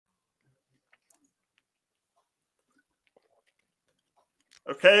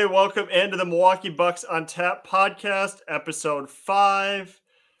Okay, welcome into the Milwaukee Bucks on Tap podcast, episode 5.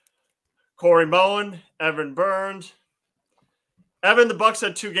 Corey Moen, Evan Burns. Evan, the Bucks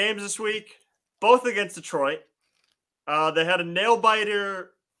had 2 games this week, both against Detroit. They had a nail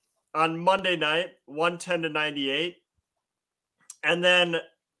biter on Monday night, 110-98. And then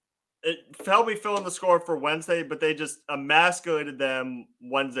it helped me fill in the score for Wednesday, but they just emasculated them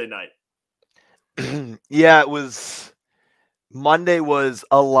Wednesday night. Yeah, it was Monday was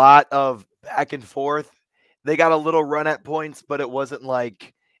a lot of back and forth. They got a little run at points, but it wasn't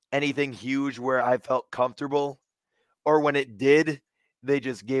like anything huge where I felt comfortable. Or when it did, they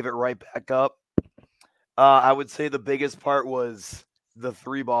just gave it right back up. I would say the biggest part was the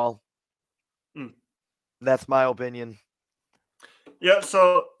 3 ball. That's my opinion. Yeah,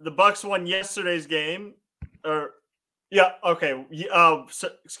 so the Bucks won yesterday's game,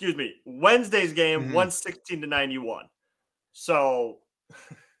 excuse me, Wednesday's game, 116-91. So,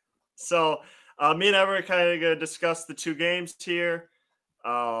 me and Evan are kind of going to discuss the 2 games here.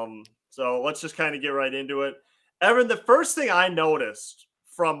 So let's just kind of get right into it. Evan, the first thing I noticed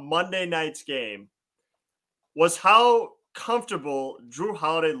from Monday night's game was how comfortable Drew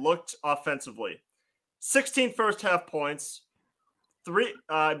Holiday looked offensively. 16 first half points,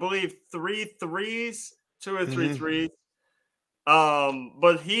 I believe 3 threes, 2 or 3 threes.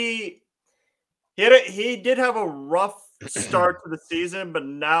 But he did have a rough start to the season, but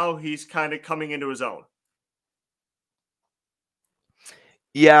now he's kind of coming into his own.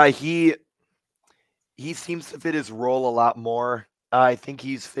 Yeah, he seems to fit his role a lot more. I think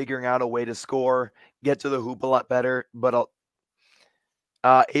he's figuring out a way to score, get to the hoop a lot better, but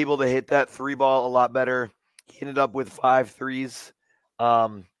able to hit that 3 ball a lot better. He ended up with 5 threes.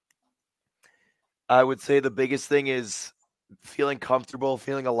 I would say the biggest thing is feeling comfortable,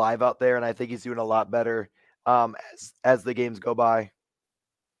 feeling alive out there, and I think he's doing a lot better as the games go by.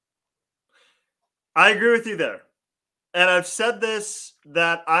 I agree with you there. And I've said this,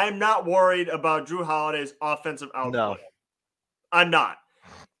 that I'm not worried about Drew Holiday's offensive output. No. I'm not.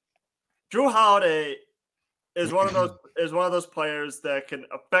 Drew Holiday is one of those players that can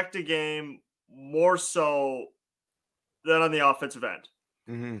affect a game more so than on the offensive end.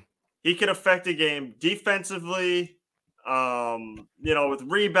 Mm-hmm. He can affect a game defensively, with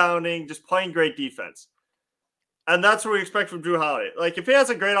rebounding, just playing great defense. And that's what we expect from Drew Holiday. Like, if he has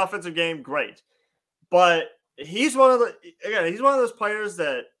a great offensive game, great. But he's one of those players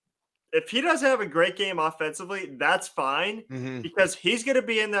that if he doesn't have a great game offensively, that's fine, because he's going to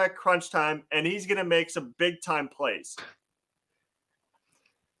be in that crunch time and he's going to make some big time plays.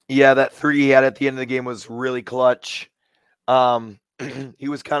 Yeah, that 3 he had at the end of the game was really clutch. He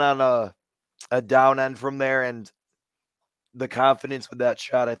was kind of on a down end from there, and the confidence with that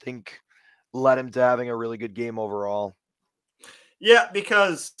shot, I think, led him to having a really good game overall. Yeah,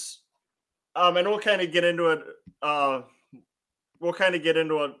 because and we'll kind of get into it.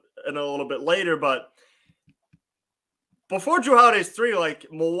 In a little bit later, but before Drew Holiday's 3, like,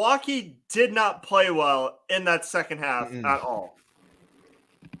 Milwaukee did not play well in that second half at all.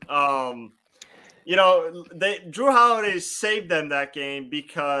 Drew Holiday saved them that game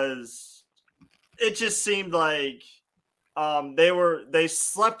because it just seemed like they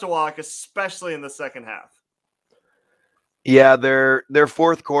slept walk, especially in the second half. Yeah, their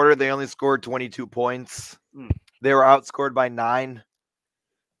fourth quarter, they only scored 22 points. They were outscored by 9.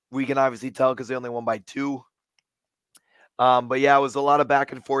 We can obviously tell because they only won by 2. But yeah, it was a lot of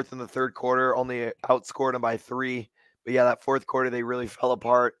back and forth in the third quarter. Only outscored them by 3. But yeah, that fourth quarter they really fell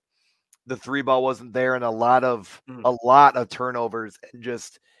apart. The 3 ball wasn't there, and a lot of turnovers and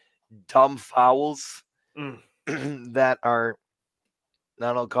just dumb fouls that are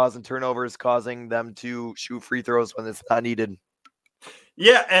causing turnovers, causing them to shoot free throws when it's not needed.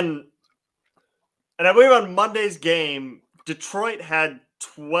 Yeah, and I believe on Monday's game, Detroit had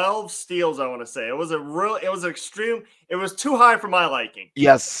 12 steals, I want to say. It was extreme. It was too high for my liking.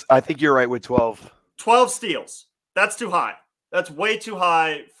 Yes, I think you're right with 12. 12 steals. That's too high. That's way too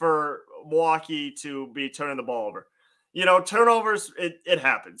high for Milwaukee to be turning the ball over. Turnovers, it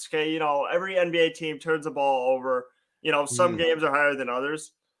happens, okay? Every NBA team turns the ball over. Some games are higher than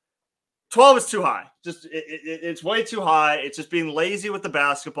others. 12 is too high. It's way too high. It's just being lazy with the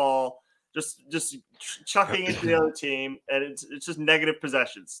basketball, just chucking into the other team, and it's just negative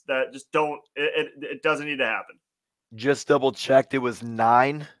possessions that just don't. It doesn't need to happen. Just double checked. It was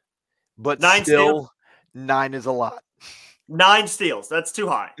 9, but 9 still steals? 9 is a lot. 9 steals. That's too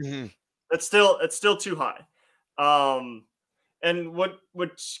high. It's still too high. And what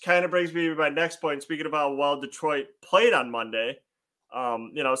kind of brings me to my next point. Speaking about Detroit played on Monday,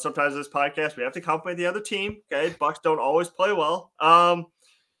 Sometimes this podcast we have to compliment the other team. Okay, Bucks don't always play well.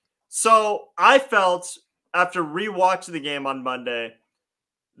 So I felt after rewatching the game on Monday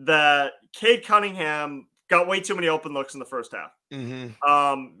that Cade Cunningham got way too many open looks in the first half.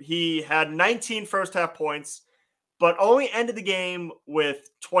 He had 19 first half points, but only ended the game with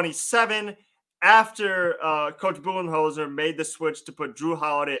 27 after Coach Budenholzer made the switch to put Drew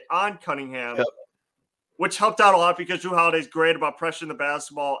Holiday on Cunningham, which helped out a lot because Drew Holiday's great about pressuring the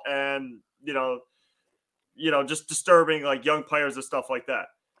basketball and, just disturbing like young players and stuff like that.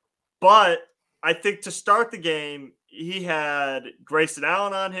 But I think to start the game, he had Grayson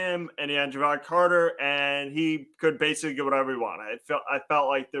Allen on him and he had Javon Carter, and he could basically get whatever he wanted. I felt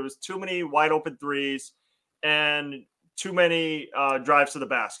like there was too many wide open threes and too many drives to the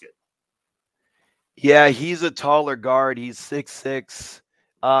basket. Yeah, he's a taller guard. He's 6'6".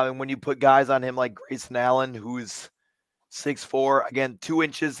 And when you put guys on him like Grayson Allen, who's 6'4", again, 2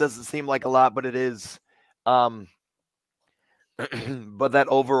 inches doesn't seem like a lot, but it is. But that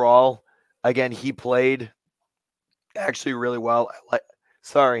overall, again, he played actually really well. I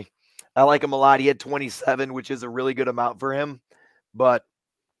like him a lot. He had 27, which is a really good amount for him. But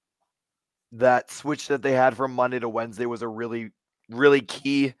that switch that they had from Monday to Wednesday was a really, really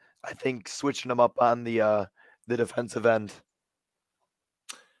key. I think switching him up on the defensive end.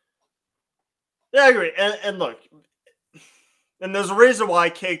 Yeah, I agree. And look, and there's a reason why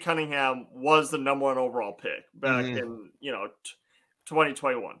Cade Cunningham was the number 1 overall pick back in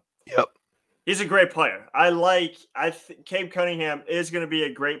 2021. Yep. He's a great player. Cade Cunningham is going to be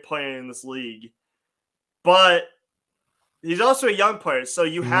a great player in this league, but he's also a young player, so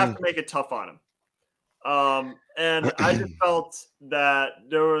you have to make it tough on him. And I just felt that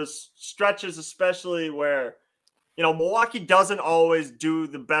there was stretches, especially where, Milwaukee doesn't always do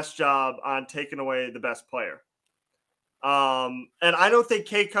the best job on taking away the best player. And I don't think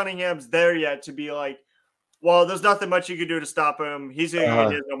Cade Cunningham's there yet to be like, well, there's nothing much you can do to stop him. He's going to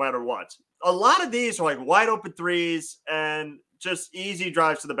get his no matter what. A lot of these are like wide open threes and just easy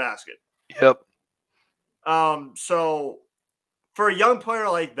drives to the basket. Yep. So for a young player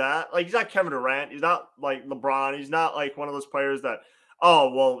like that, like he's not Kevin Durant, he's not like LeBron, he's not like one of those players that,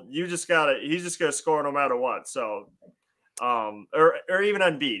 he's just gonna score no matter what. So, or even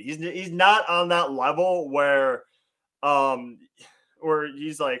Embiid, he's not on that level where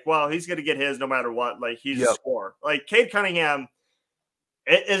he's like, well, he's gonna get his no matter what. Like he's a scorer. Like Cade Cunningham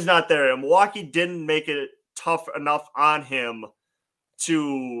is not there. And Milwaukee didn't make it tough enough on him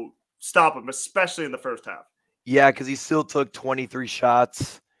to stop him, especially in the first half. Yeah, because he still took 23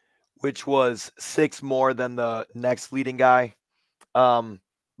 shots, which was 6 more than the next leading guy. But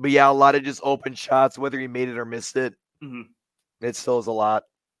yeah, a lot of just open shots, whether he made it or missed it. It still is a lot.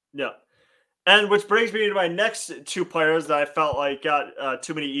 Yeah. And which brings me to my next 2 players that I felt like got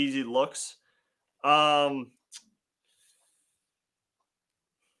too many easy looks. Before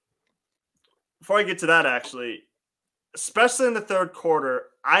I get to that, actually, especially in the third quarter,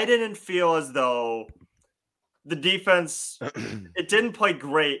 I didn't feel as though the defense, it didn't play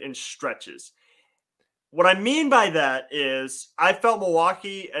great in stretches. What I mean by that is I felt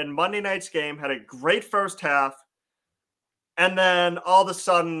Milwaukee and Monday night's game had a great first half, and then all of a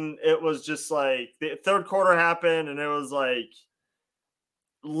sudden it was just like the third quarter happened, and it was like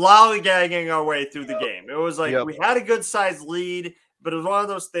lollygagging our way through the game. It was like we had a good-sized lead, but it was one of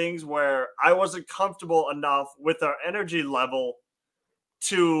those things where I wasn't comfortable enough with our energy level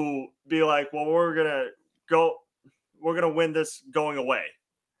to be like, well, we're going to win this going away.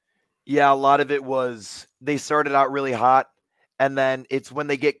 Yeah, a lot of it was they started out really hot, and then it's when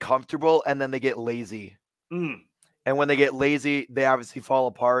they get comfortable and then they get lazy. And when they get lazy, they obviously fall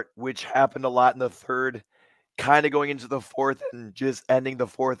apart, which happened a lot in the third, kind of going into the fourth and just ending the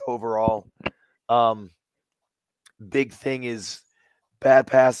fourth overall. Big thing is bad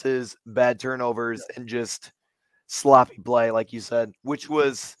passes, bad turnovers, and just sloppy play, like you said,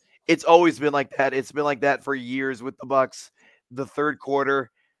 it's always been like that. It's been like that for years with the Bucks. The third quarter,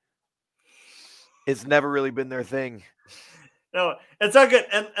 it's never really been their thing. No, it's not good.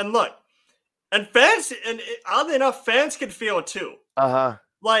 And look, and fans, and oddly enough, fans can feel it too.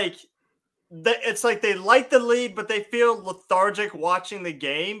 Like, it's like they like the lead, but they feel lethargic watching the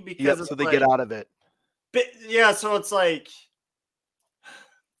game because so they get out of it. But, yeah, so it's like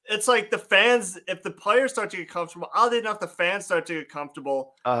the fans, if the players start to get comfortable, oddly enough, the fans start to get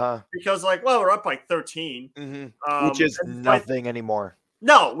comfortable because, like, well, we're up like 13. Which is nothing anymore.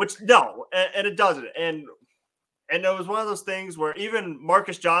 No, and it doesn't. And it was one of those things where even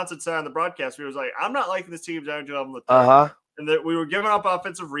Marcus Johnson said on the broadcast, he was like, I'm not liking this team's energy level. And that we were giving up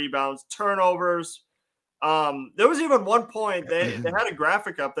offensive rebounds, turnovers. There was even one point they had a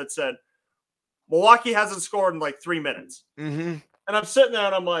graphic up that said Milwaukee hasn't scored in like 3 minutes. Mm-hmm. And I'm sitting there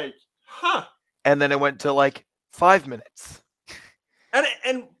and I'm like, huh. And then it went to like 5 minutes.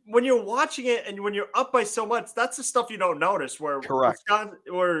 And when you're watching it and when you're up by so much, that's the stuff you don't notice. Where Correct.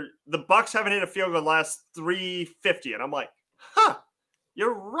 Where the Bucks haven't hit a field goal in the last 350, and I'm like, huh,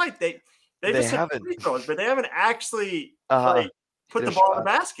 you're right. They just hit free throws, but they haven't actually like put the ball in the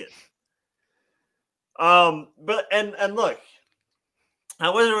basket. But and look, I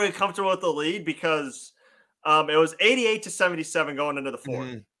wasn't really comfortable with the lead because it was 88-77 going into the fourth.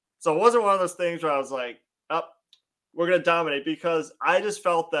 Mm-hmm. So it wasn't one of those things where I was like, oh, we're going to dominate, because I just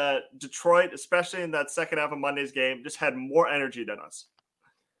felt that Detroit, especially in that second half of Monday's game, just had more energy than us.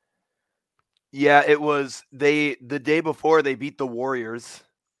 Yeah, it was the day before they beat the Warriors.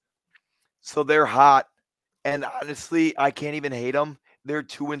 So they're hot. And honestly, I can't even hate them. They're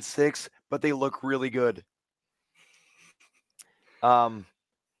 2-6, but they look really good. But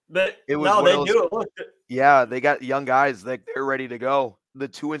it was they do it. Look, yeah, they got young guys that they're ready to go. The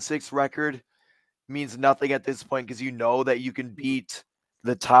 2-6 record means nothing at this point because you know that you can beat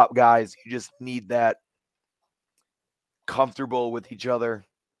the top guys. You just need that comfortable with each other.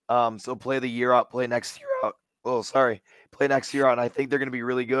 So play the year out, play next year out. Oh, sorry. Play next year out. And I think they're going to be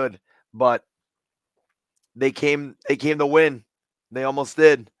really good, but they came to win. They almost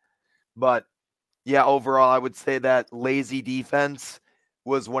did. But yeah, overall, I would say that lazy defense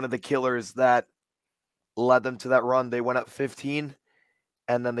was one of the killers that led them to that run. They went up 15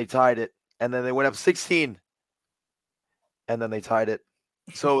 and then they tied it. And then they went up 16 and then they tied it.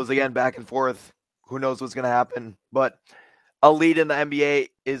 So it was again back and forth. Who knows what's going to happen? But a lead in the NBA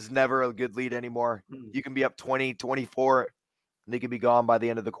is never a good lead anymore. You can be up 20, 24, and they can be gone by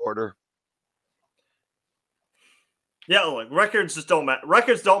the end of the quarter. Yeah, like records just don't matter.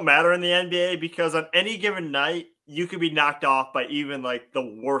 Records don't matter in the NBA because on any given night, you could be knocked off by even like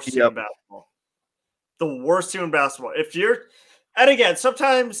the worst team in basketball. The worst team in basketball. And again,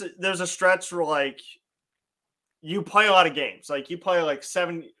 sometimes there's a stretch where like you play a lot of games. Like you play like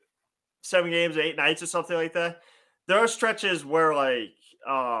seven games, 8 nights or something like that. There are stretches where like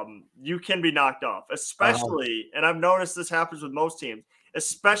you can be knocked off, especially, and I've noticed this happens with most teams,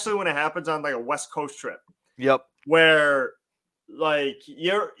 especially when it happens on like a West Coast trip. Yep. Where like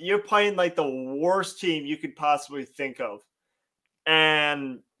you're playing like the worst team you could possibly think of,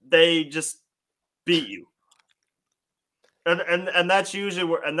 and they just beat you. And that's usually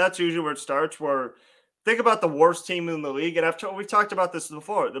where it starts. Where think about the worst team in the league, and we talked about this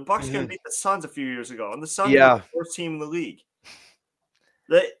before. The Bucks can beat the Suns a few years ago, and the Suns were the worst team in the league.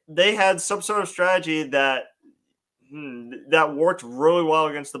 They had some sort of strategy that worked really well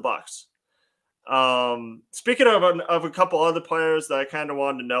against the Bucks. Speaking of a couple other players that I kind of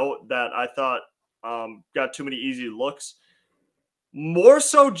wanted to note that I thought got too many easy looks, more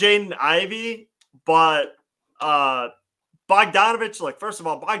so Jaden Ivey, but Bogdanovich, like, first of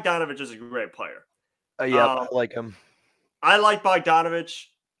all, Bogdanovich is a great player. I like him. I like Bogdanovich.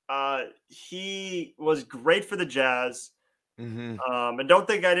 He was great for the Jazz. Mm-hmm. And don't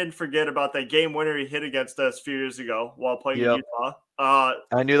think I didn't forget about that game winner he hit against us a few years ago while playing in Utah.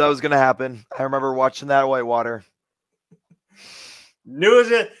 I knew that was going to happen. I remember watching that Whitewater. Knew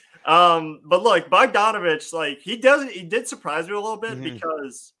it. But look, Bogdanovich, like he did surprise me a little bit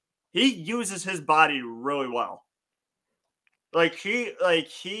because he uses his body really well. Like he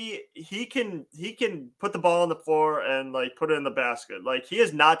can put the ball on the floor and like put it in the basket. Like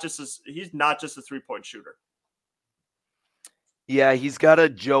he's not just a 3-point shooter. Yeah, he's got a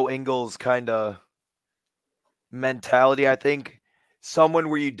Joe Ingles kind of mentality, I think. Someone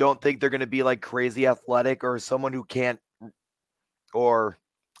where you don't think they're going to be like crazy athletic, or someone who can't, or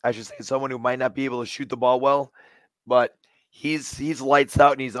I should say someone who might not be able to shoot the ball well, but he's lights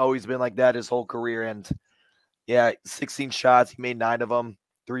out, and he's always been like that his whole career. And yeah, 16 shots, he made 9 of them,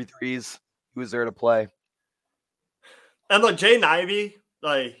 3 threes. He was there to play. And look, Jaden Ivey,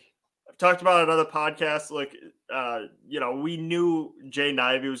 like I've talked about on other podcasts, like we knew Jaden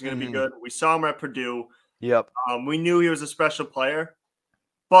Ivey was going to be good. We saw him at Purdue. Yep. We knew he was a special player.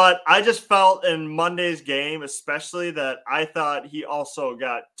 But I just felt in Monday's game, especially, that I thought he also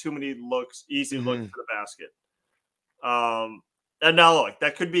got too many easy looks for the basket. And now, look,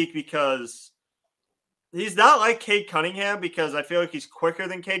 that could be because he's not like Cade Cunningham, because I feel like he's quicker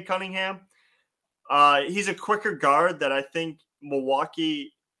than Cade Cunningham. He's a quicker guard that I think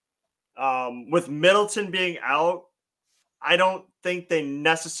Milwaukee, with Middleton being out, I don't think they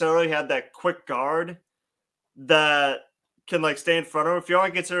necessarily had that quick guard that can like stay in front of him. If you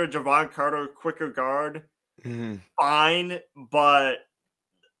want to consider Javon Carter a quicker guard, fine. But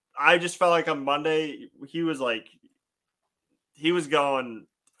I just felt like on Monday he was going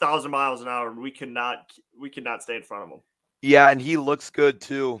 1,000 miles an hour, and we could not stay in front of him. Yeah, and he looks good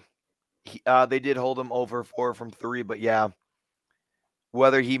too. They did hold him over 4 from 3, but yeah,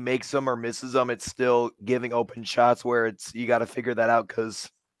 whether he makes them or misses them, it's still giving open shots where you got to figure that out,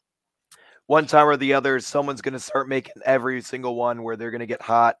 because one time or the other, someone's going to start making every single one where they're going to get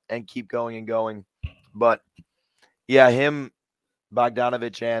hot and keep going and going. But yeah, him,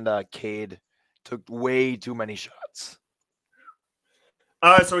 Bogdanovich, and Cade took way too many shots.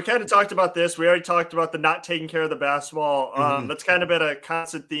 So we kind of talked about this. We already talked about the not taking care of the basketball. That's kind of been a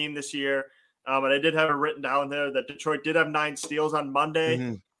constant theme this year. And I did have it written down there that Detroit did have 9 steals on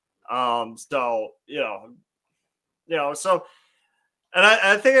Monday. So, so, and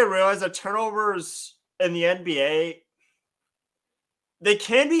I think I realized that turnovers in the NBA, they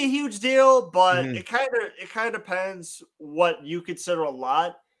can be a huge deal, but it kind of depends what you consider a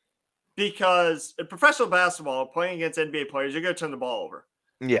lot. Because in professional basketball, playing against NBA players, you're going to turn the ball over.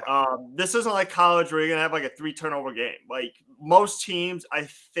 Yeah. This isn't like college where you're going to have like a 3 turnover game. Like most teams, I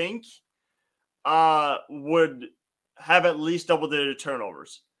think, would have at least double-digit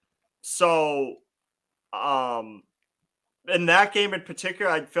turnovers. So, in that game in particular,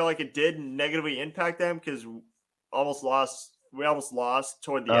 I feel like it did negatively impact them because we almost lost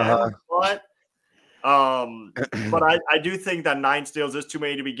toward the end. But I do think that 9 steals is too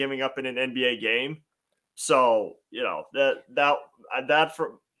many to be giving up in an NBA game. So, that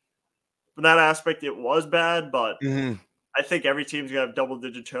from that aspect, it was bad, but I think every team's gonna have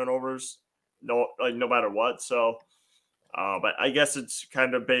double-digit turnovers, no matter what. So, but I guess it's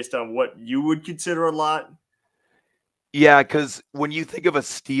kind of based on what you would consider a lot. Yeah, because when you think of a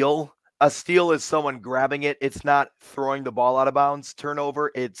steal is someone grabbing it. It's not throwing the ball out of bounds.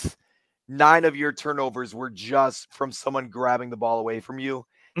 Turnover, it's 9 of your turnovers were just from someone grabbing the ball away from you.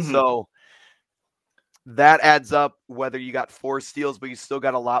 So that adds up whether you got 4 steals, but you still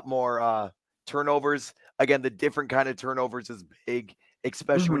got a lot more turnovers. Again, the different kind of turnovers is big,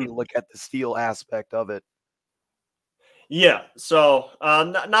 especially when you look at the steal aspect of it. Yeah. So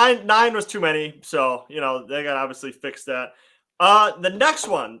 9 was too many. So, they got to obviously fix that. The next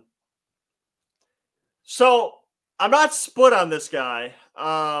one. So I'm not split on this guy.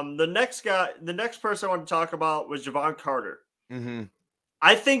 The next person I want to talk about was Javon Carter.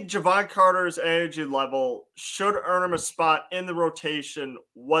 I think Javon Carter's energy level should earn him a spot in the rotation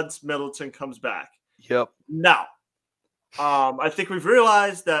once Middleton comes back. Yep. Now, I think we've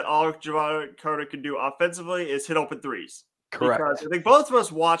realized that all Javon Carter can do offensively is hit open threes. Correct. Because I think both of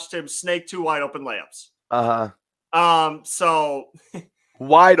us watched him snake 2 wide open layups. So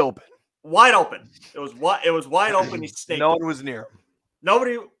wide open. Wide open. It was wide open. He snaked. No one was near him.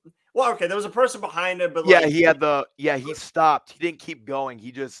 Nobody. Well, okay, there was a person behind him, but yeah, he stopped. He didn't keep going.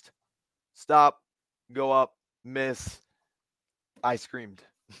 He just stopped, go up, miss. I screamed.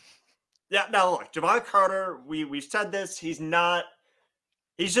 Yeah, no, look, Javon Carter, we've said this. He's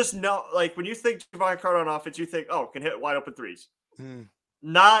just no, like when you think Javon Carter on offense, you think, oh, can hit wide open threes.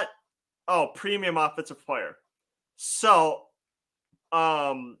 Not, premium offensive player. So,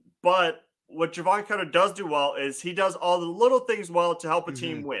 but what Javon Carter does do well is he does all the little things well to help a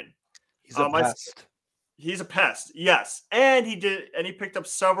team win. He's a pest. He's a pest, yes. And he picked up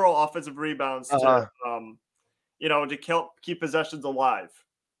several offensive rebounds to keep possessions alive.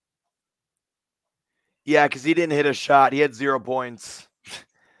 Yeah, because he didn't hit a shot. He had 0 points.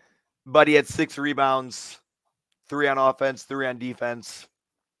 But he had 6 rebounds, 3 on offense, 3 on defense.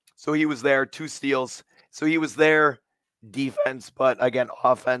 So he was there, 2 steals. So he was there, defense, but again,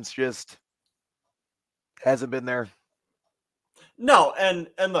 offense just hasn't been there. No, and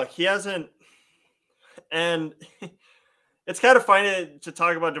look, he hasn't. And it's kind of funny to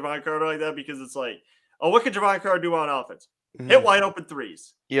talk about Javon Carter like that because it's like, oh, what could Javon Carter do on offense? Hit wide open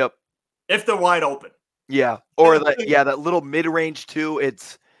threes. Yep. If they're wide open. Yeah. Or that little mid-range too.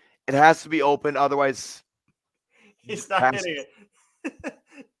 It has to be open, otherwise he's not hitting it.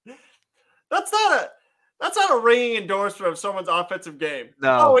 That's not a ringing endorsement of someone's offensive game.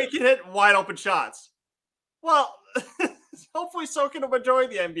 No. Oh, he can hit wide open shots. Well, hopefully so can a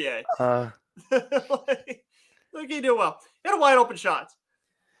majority of the NBA. Look, he do well. He had wide open shots.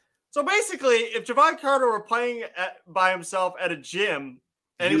 So basically, if Javon Carter were playing by himself at a gym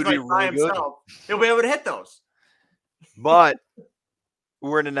and he's like by himself, he'll be able to hit those. But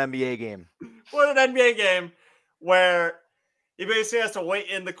we're in an NBA game. We're in an NBA game where he basically has to wait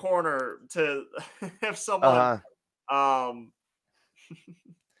in the corner to have someone.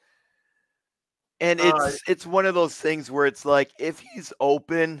 And it's one of those things where it's like, if he's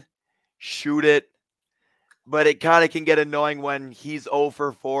open, shoot it. But it kind of can get annoying when he's 0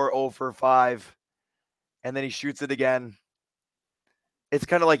 for 4, 0 for 5, and then he shoots it again. It's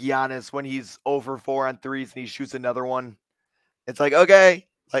kind of like Giannis when he's 0 for 4 on threes and he shoots another one. It's like, okay,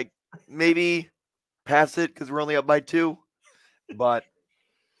 like maybe pass it because we're only up by 2. But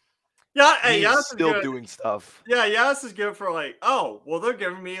yeah, hey, he's Giannis still is doing stuff. Yeah, Giannis is good for like, oh, well, they're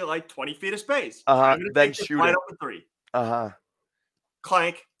giving me like 20 feet of space. Uh-huh. I'm gonna Then take this shoot wide it. open 3. Uh-huh.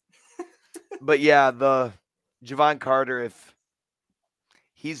 Clank. But yeah, the Javon Carter, if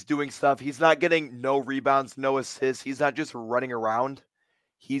he's doing stuff, he's not getting no rebounds, no assists. He's not just running around.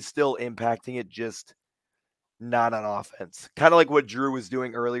 He's still impacting it, just not on offense. Kind of like what Drew was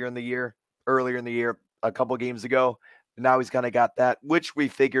doing earlier in the year, a couple games ago. Now he's kind of got that, which we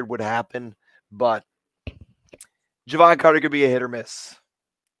figured would happen. But Javon Carter could be a hit or miss.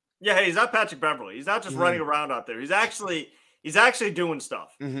 Yeah, hey, he's not Patrick Beverly. He's not just running around out there. He's actually doing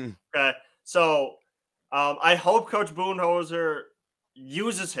stuff. Okay, so I hope Coach Budenholzer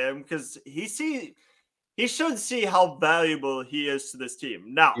uses him because he should see how valuable he is to this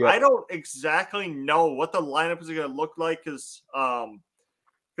team. Now, I don't exactly know what the lineup is going to look like because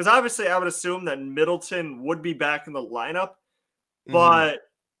obviously I would assume that Middleton would be back in the lineup, but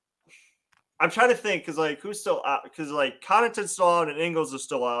I'm trying to think because like who's still out? Because like Connaughton's still out and Ingles is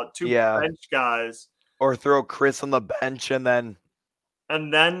still out. 2 bench guys, or throw Chris on the bench and then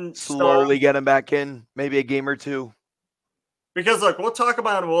slowly get him back in, maybe a game or 2. Because look, we'll talk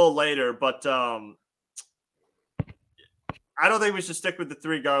about him a little later, but I don't think we should stick with the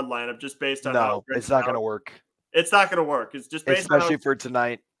 3-guard lineup just based on how it's not going to work. It's not going to work. It's just based especially for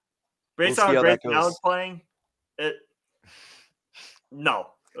tonight. Based on how Grayson Allen's playing, no.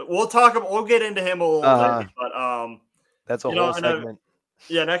 We'll get into him a little later, but that's a whole segment.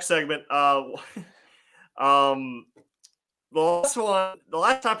 Next segment. The last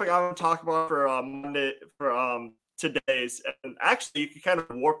topic I want to talk about for Monday for today's, and actually you can kind of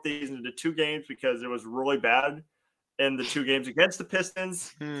warp these into 2 games because it was really bad in the 2 games against the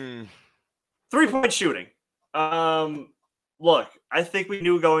Pistons. 3-point shooting. Look, I think we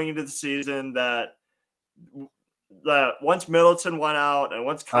knew going into the season that once Middleton went out and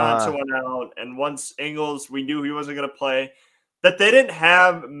once Connaughton went out and once Ingles, we knew he wasn't going to play, that they didn't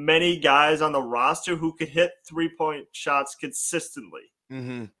have many guys on the roster who could hit 3-point shots consistently.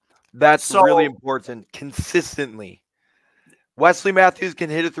 That's really important. Consistently. Wesley Matthews can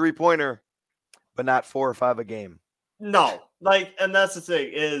hit a 3-pointer, but not 4 or 5 a game. No. And that's the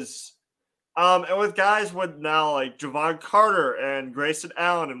thing is, and with guys with now like Javon Carter and Grayson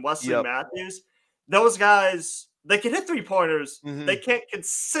Allen and Wesley Matthews, those guys, they can hit 3-pointers. They can't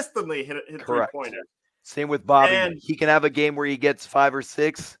consistently hit 3-pointers. Same with Bobby. And he can have a game where he gets 5 or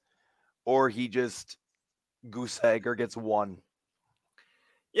 6, or he just goose egg or gets 1.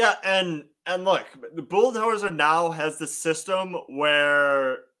 Yeah, and look, the Bulldozer now has the system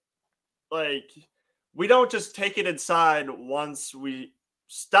where, like, we don't just take it inside once we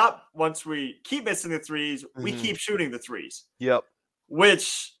keep missing the threes, we keep shooting the threes.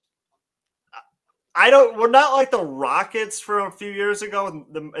 Which we're not like the Rockets from a few years ago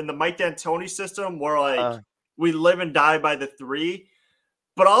in the Mike D'Antoni system where like we live and die by the 3.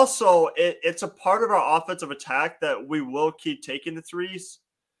 But also it's a part of our offensive attack that we will keep taking the threes.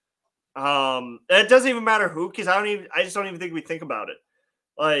 It doesn't even matter who, because I just don't even think we think about it.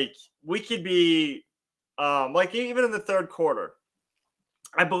 Like we could be like even in the 3rd quarter.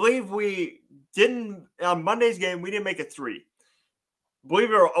 I believe we didn't on Monday's game, we didn't make a 3. I believe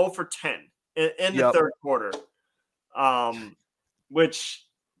we were 0 for 10 in the 3rd quarter. Which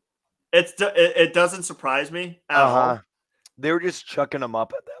it doesn't surprise me at all. They were just chucking them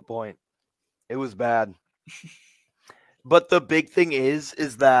up at that point. It was bad. But the big thing is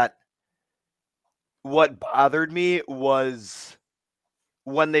that what bothered me was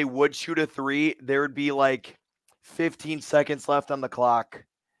when they would shoot a 3, there would be like 15 seconds left on the clock.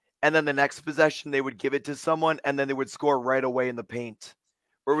 And then the next possession, they would give it to someone, and then they would score right away in the paint.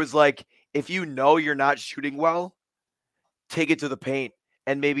 Where it was like, if you know you're not shooting well, take it to the paint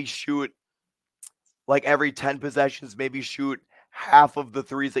and maybe shoot like every 10 possessions, maybe shoot half of the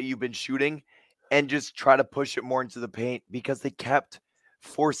threes that you've been shooting and just try to push it more into the paint, because they kept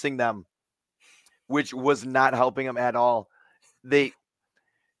forcing them, which was not helping them at all.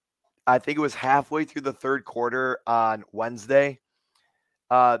 I think it was halfway through the 3rd quarter on Wednesday.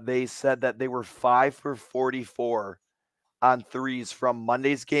 They said that they were 5 for 44 on threes from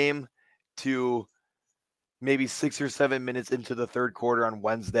Monday's game to maybe 6 or 7 minutes into the 3rd quarter on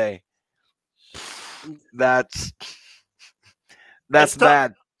Wednesday. That's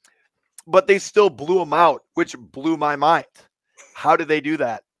bad. But they still blew them out, which blew my mind. How did they do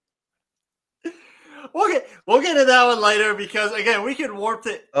that? we'll get to that one later because again we can warp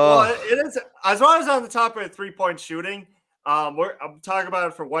it. Well, it is as long as on the topic of 3-point shooting. I'm talking about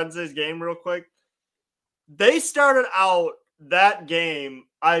it for Wednesday's game real quick. They started out that game,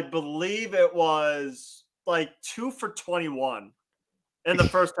 I believe it was like 2 for 21 in the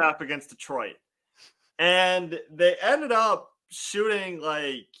first half against Detroit, and they ended up shooting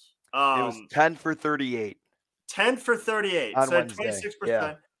like it was 10 for 38. 10 for 38, on so Wednesday. 26%.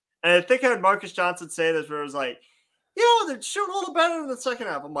 Yeah. And I think I heard Marcus Johnson say this, where it was like, they're shooting a little better in the second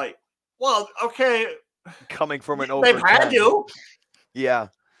half. I'm like, well, okay. Coming from an 0 they've for had 10. to. Yeah.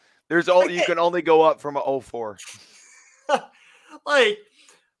 You can only go up from an 0-4. I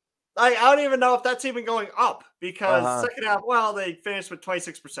don't even know if that's even going up because second half, they finished with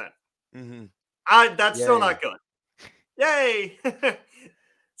 26%. Mm-hmm. That's still not good. Yay.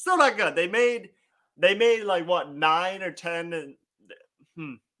 Still not good. They made like what 9 or 10 and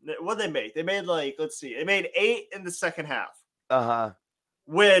what did they make? They made like, let's see, they made 8 in the second half.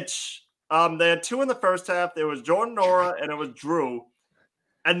 Which they had 2 in the first half. There was Jordan Nora and it was Drew.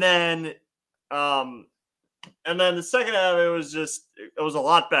 And then the second half it was a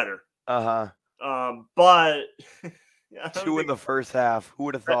lot better. But 2 in the first half. Who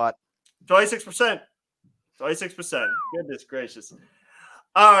would have thought? 26%. 26%. Goodness gracious.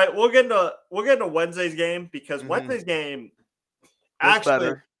 All right, we'll get into Wednesday's game because Wednesday's game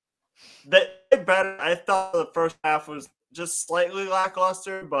actually better. I thought the first half was just slightly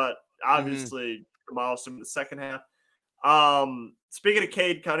lackluster, but obviously demolished him in the second half. Speaking of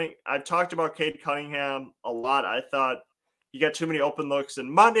Cade Cunningham, I've talked about Cade Cunningham a lot. I thought he got too many open looks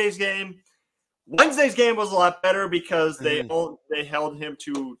in Monday's game. Wednesday's game was a lot better because they held him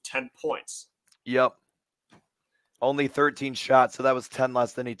to 10 points. Yep. Only 13 shots, so that was 10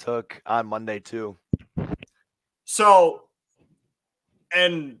 less than he took on Monday too. So,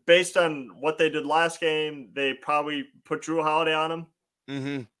 and based on what they did last game, they probably put Drew Holiday on him.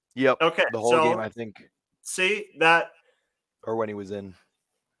 Mm-hmm. Yep. Okay. The whole game, I think. See that? Or when he was in.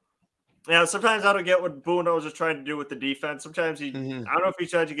 Yeah, sometimes I don't get what Budenholzer is trying to do with the defense. Sometimes I don't know if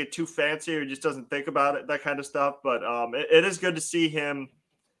he's trying to get too fancy or he just doesn't think about it, that kind of stuff. But it is good to see him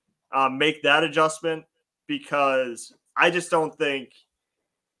make that adjustment because I just don't think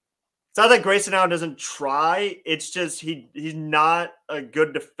it's not that Grayson Allen doesn't try. It's just he's not a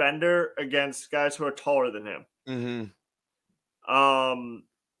good defender against guys who are taller than him.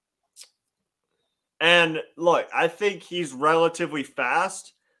 And look, I think he's relatively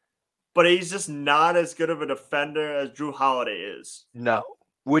fast, but he's just not as good of a defender as Drew Holiday is. No,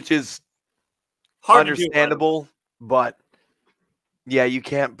 which is hard understandable, but yeah, you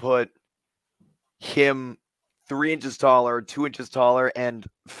can't put him 3 inches taller, 2 inches taller, and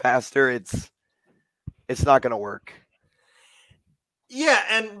faster. It's not going to work. Yeah,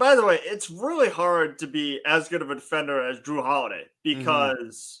 and by the way, it's really hard to be as good of a defender as Drew Holiday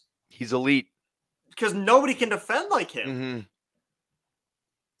because he's elite. Because nobody can defend like him.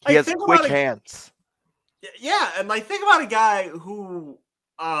 He has quick hands. Yeah, and like think about a guy who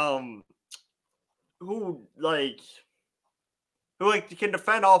can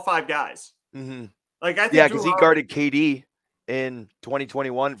defend all 5 guys. Like I think because he guarded KD in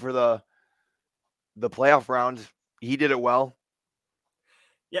 2021 for the playoff round. He did it well.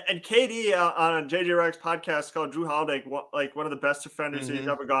 Yeah, and KD on JJ Redick's podcast called Drew Holiday like one of the best defenders he's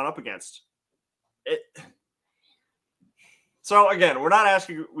ever gone up against. So again,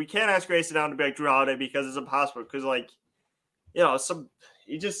 we can't ask Grayson Allen to be like Drew Holiday because it's impossible. Because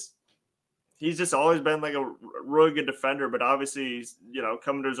he's just always been like a really good defender, but obviously he's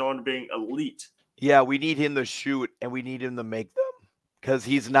coming to his own to being elite. Yeah, we need him to shoot and we need him to make them because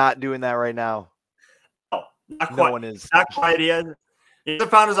he's not doing that right now. No, not quite. No one is. Not quite. He hasn't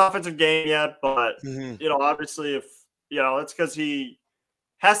found his offensive game yet, but obviously if it's because he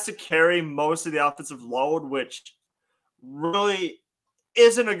has to carry most of the offensive load, which really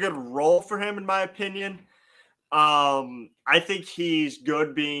isn't a good role for him, in my opinion. I think he's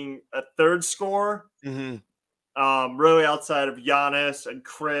good being a third scorer, really outside of Giannis and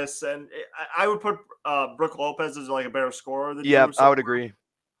Chris. And I would put Brook Lopez as like a better scorer than Drew, I would agree.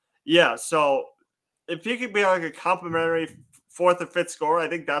 Yeah, so if he could be like a complimentary 4th or 5th scorer, I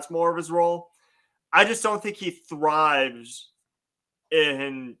think that's more of his role. I just don't think he thrives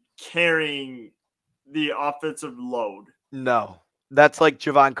in carrying the offensive load. No, that's like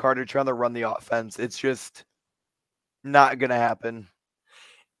Javon Carter trying to run the offense. It's just not going to happen.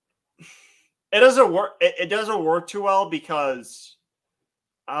 It doesn't work. It doesn't work too well because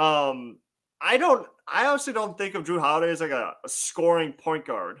I honestly don't think of Drew Holiday as like a scoring point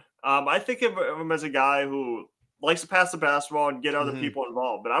guard. I think of him as a guy who likes to pass the basketball and get other people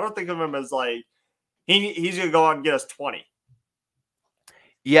involved, but I don't think of him as like he's going to go out and get us 20.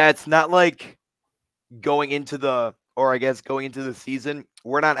 Yeah, it's not like going into the season,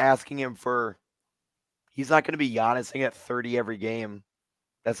 we're not asking him for. He's not going to be Giannising at 30 every game.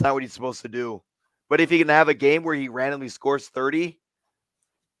 That's not what he's supposed to do. But if he can have a game where he randomly scores 30,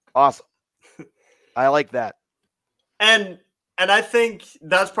 awesome. I like that. And I think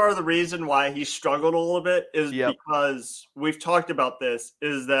that's part of the reason why he struggled a little bit is because we've talked about this,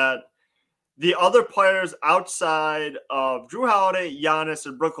 is that the other players outside of Drew Holiday, Giannis,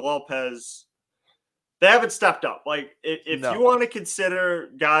 and Brook Lopez, they haven't stepped up. Like, if you want to consider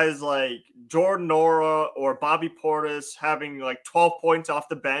guys like Jordan Nora or Bobby Portis having like 12 points off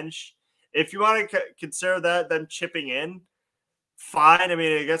the bench, if you want to consider that, them chipping in, fine. I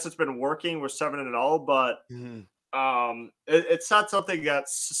mean, I guess it's been working. We're 7-0, but it's not something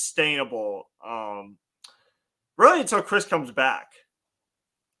that's sustainable really until Chris comes back.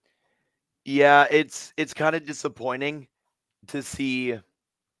 Yeah, it's kind of disappointing to see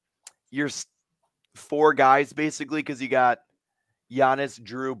your 4 guys basically, because you got Giannis,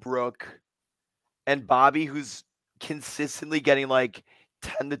 Drew, Brook, and Bobby, who's consistently getting like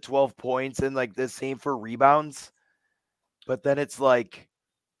 10 to 12 points and like the same for rebounds. But then it's like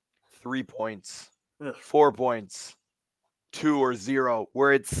 3 points, 4 points, 2 or 0,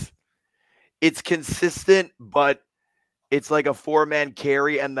 where it's consistent, but it's like a 4-man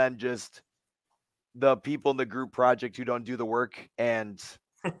carry, and then just the people in the group project who don't do the work, and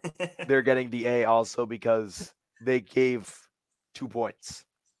they're getting the A also because they gave 2 points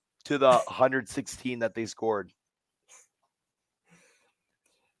to the 116 that they scored.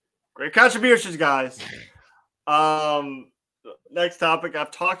 Great contributions, guys. Next topic.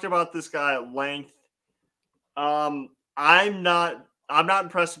 I've talked about this guy at length. I'm not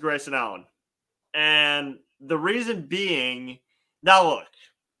impressed with Grayson Allen. And the reason being, now look,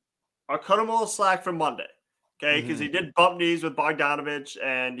 I cut him a little slack for Monday, okay? Because he did bump knees with Bogdanovich,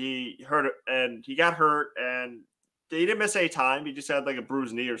 and he got hurt, and he didn't miss any time. He just had like a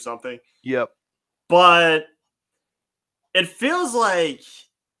bruised knee or something. Yep. But it feels like,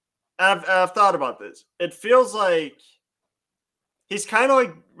 I've thought about this. It feels like he's kind of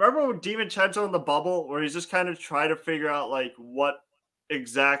like, remember with DiVincenzo in the bubble, where he's just kind of trying to figure out like what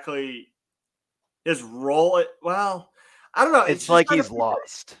exactly his role. Well, I don't know. It's like he's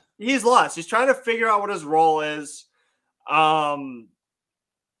lost. He's lost. He's trying to figure out what his role is. They're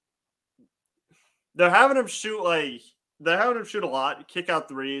having him shoot a lot, kick out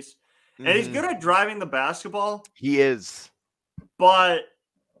threes, and he's good at driving the basketball. He is, but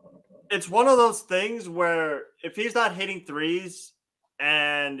it's one of those things where if he's not hitting threes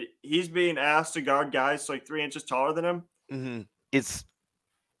and he's being asked to guard guys like 3 inches taller than him, it's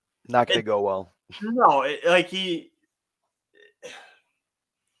not going to go well. No,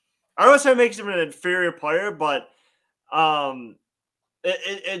 I don't say it makes him an inferior player, but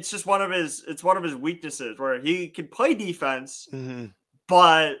it's just one of his weaknesses where he can play defense,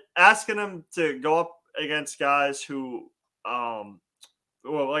 but asking him to go up against guys who, well,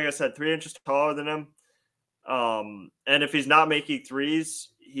 like I said, 3 inches taller than him, and if he's not making threes,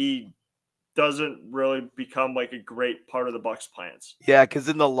 he doesn't really become like a great part of the Bucks' plans. Yeah, because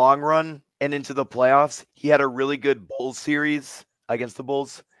in the long run and into the playoffs, he had a really good Bulls series against the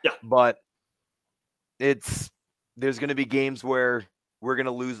Bulls. Yeah, but there's going to be games where we're going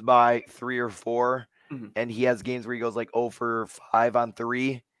to lose by 3 or 4, and he has games where he goes like 0 for 5 on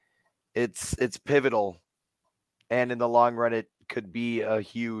 3. It's pivotal, and in the long run, it could be a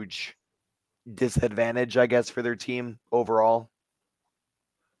huge disadvantage, I guess, for their team overall.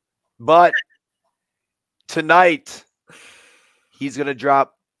 But tonight, he's going to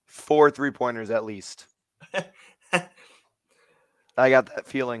drop 4 3-pointers at least. I got that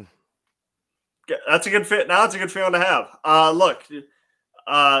feeling. That's a good fit. Now it's a good feeling to have. Look,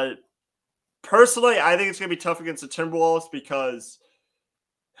 personally, I think it's going to be tough against the Timberwolves because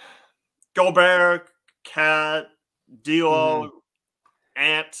Gobert, Cat, D'Lo,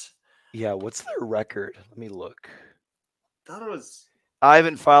 Ant. Yeah, what's their record? Let me look. I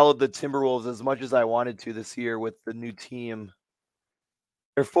haven't followed the Timberwolves as much as I wanted to this year with the new team.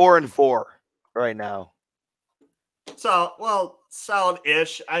 They're 4-4 right now. So, well,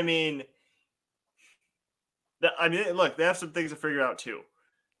 solid-ish. I mean, look, they have some things to figure out too.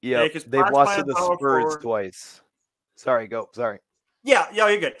 Yeah, they've lost to the Spurs twice. Sorry. Yeah,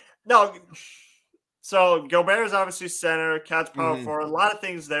 you're good. No, so Gobert is obviously center, Cat's power forward. A lot of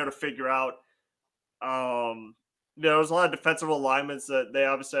things there to figure out. There's a lot of defensive alignments that they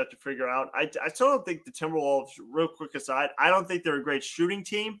obviously have to figure out. I still don't think the Timberwolves, real quick aside, I don't think they're a great shooting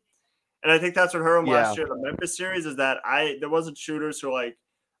team. And I think that's what hurt them last year in the Memphis series is that there wasn't shooters who like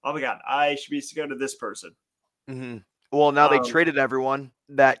oh my God, I should be going to this person. Mm-hmm. Well, now they traded everyone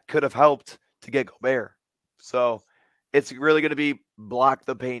that could have helped to get Gobert. So it's really going to be block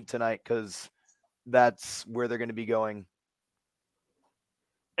the paint tonight because that's where they're going to be going.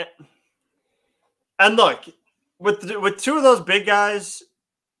 And look, with two of those big guys,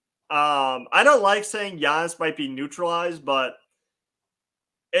 I don't like saying Giannis might be neutralized, but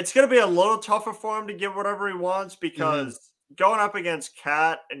it's going to be a little tougher for him to get whatever he wants because going up against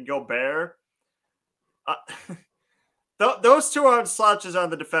Cat and Gobert, those two aren't slouches on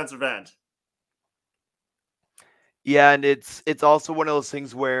the defensive end. Yeah, and it's also one of those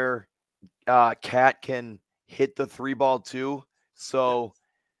things where Cat can hit the 3-ball too. So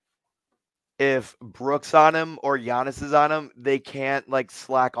if Brooks on him or Giannis is on him, they can't like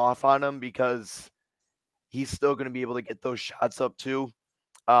slack off on him because he's still going to be able to get those shots up too.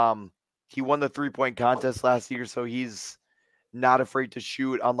 He won the 3-point contest last year, so he's not afraid to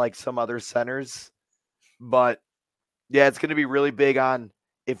shoot unlike some other centers. But yeah, it's going to be really big on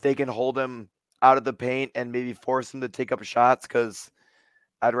if they can hold him out of the paint and maybe force him to take up shots, because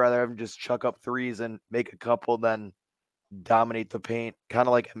I'd rather have him just chuck up threes and make a couple than dominate the paint, kind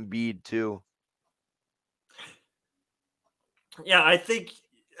of like Embiid too. Yeah, I think,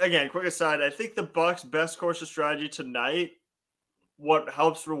 again, quick aside, I think the Bucks' best course of strategy tonight, what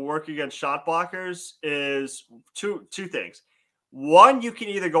helps for work against shot blockers, is two things. One, you can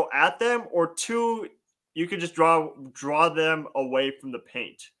either go at them, or two, you can just draw them away from the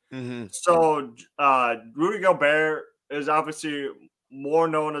paint. Mm-hmm. So Rudy Gobert is obviously more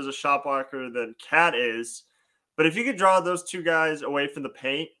known as a shot blocker than Cat is, but if you could draw those two guys away from the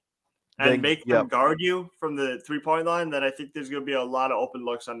paint and make them guard you from the 3-point line, then I think there's going to be a lot of open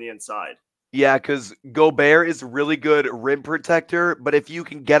looks on the inside. Yeah, because Gobert is a really good rim protector, but if you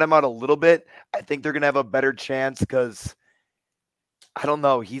can get him out a little bit, I think they're going to have a better chance because, I don't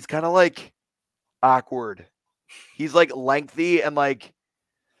know, he's kind of like awkward. He's like lengthy, and like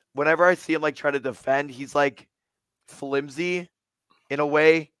whenever I see him like try to defend, he's like flimsy in a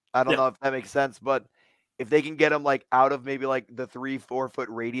way. I don't know if that makes sense, but if they can get him like out of maybe like the 3-4 foot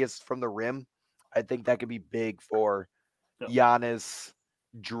radius from the rim, I think that could be big for Giannis,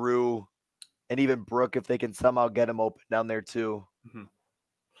 Drew, and even Brooke if they can somehow get him open down there too. Mm-hmm.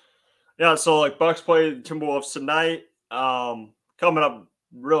 Yeah, so like Bucks play Timberwolves tonight. Coming up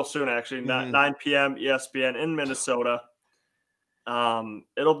real soon, actually, 9 p.m. ESPN in Minnesota.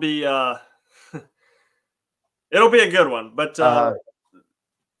 It'll be it'll be a good one, but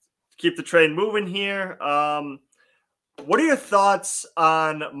keep the train moving here. What are your thoughts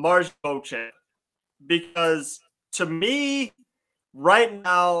on MarJon Beauchamp? Because to me, right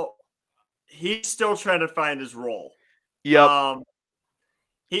now, he's still trying to find his role. Yep.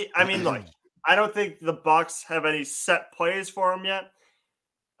 I mean, look, I don't think the Bucks have any set plays for him yet.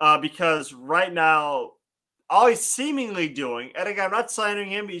 Because right now, all he's seemingly doing, and again, I'm not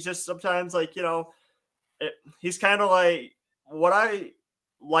signing him. He's just sometimes like, he's kind of like what I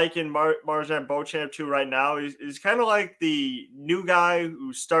like in MarJon Beauchamp too right now. He's kind of like the new guy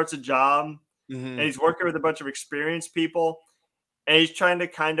who starts a job and he's working with a bunch of experienced people and he's trying to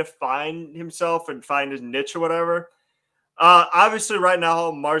kind of find himself and find his niche or whatever. Obviously, right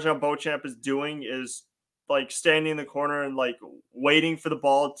now, MarJon Beauchamp is doing is like standing in the corner and like waiting for the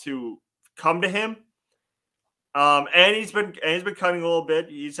ball to come to him. And he's been cutting a little bit.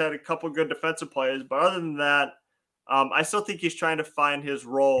 He's had a couple good defensive plays, but other than that, I still think he's trying to find his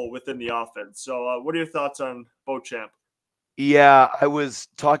role within the offense. So, what are your thoughts on Beauchamp? Yeah, I was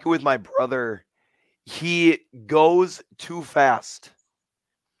talking with my brother. He goes too fast.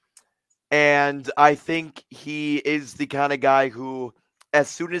 And I think he is the kind of guy who, as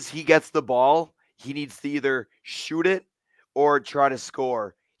soon as he gets the ball, he needs to either shoot it or try to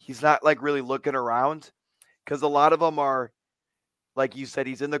score. He's not like really looking around, because a lot of them are, like you said,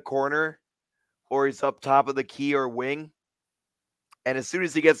 he's in the corner or he's up top of the key or wing. And as soon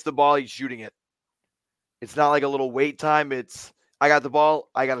as he gets the ball, he's shooting it. It's not like a little wait time. It's, I got the ball,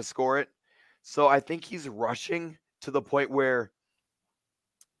 I got to score it. So I think he's rushing to the point where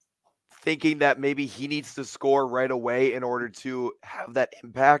thinking that maybe he needs to score right away in order to have that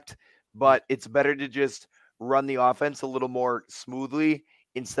impact. But it's better to just run the offense a little more smoothly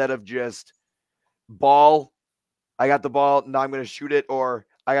instead of just ball, I got the ball, now I'm going to shoot it, or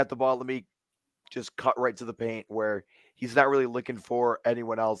I got the ball, let me just cut right to the paint, where he's not really looking for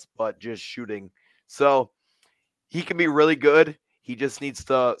anyone else but just shooting. So he can be really good. He just needs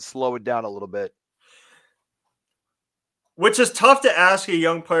to slow it down a little bit. Which is tough to ask a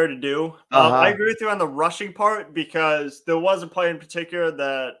young player to do. I agree with you on the rushing part, because there was a play in particular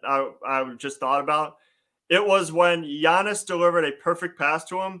that I just thought about. It was when Giannis delivered a perfect pass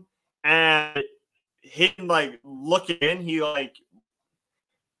to him, and he didn't look in. He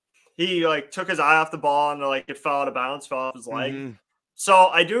took his eye off the ball and it fell out of bounds, fell off his leg. Mm-hmm. So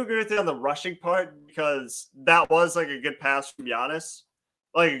I do agree with you on the rushing part because that was a good pass from Giannis,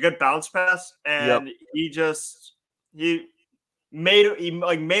 a good bounce pass, and he made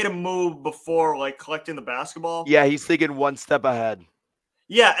a move before collecting the basketball. Yeah, he's thinking one step ahead.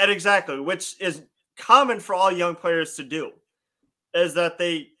 Yeah, and exactly, which is common for all young players to do, is that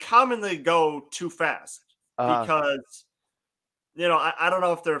they commonly go too fast because I don't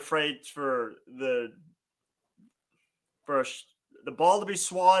know if they're afraid for the ball to be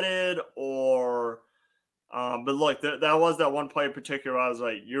swatted or but look, that was that one play in particular. I was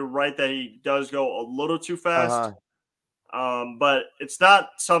like, you're right that he does go a little too fast. But it's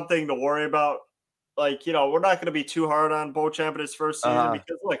not something to worry about. We're not going to be too hard on Beauchamp in his first season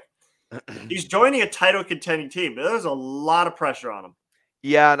because look, he's joining a title contending team. There's a lot of pressure on him.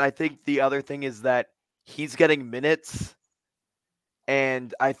 Yeah, and I think the other thing is that he's getting minutes.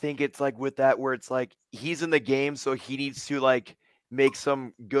 And I think it's with that where it's he's in the game, so he needs to make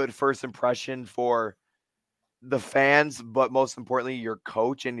some good first impression for the fans, but most importantly, your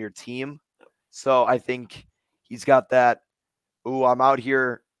coach and your team. So I think he's got that, ooh, I'm out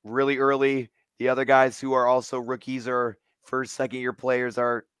here really early. The other guys who are also rookies or first, second year players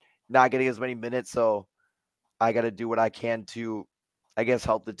are not getting as many minutes. So I got to do what I can to, I guess,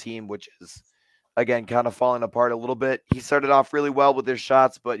 help the team, which is, again, kind of falling apart a little bit. He started off really well with his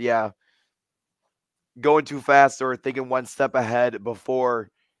shots, but yeah, going too fast or thinking one step ahead before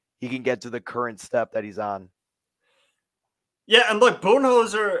he can get to the current step that he's on. Yeah, and look,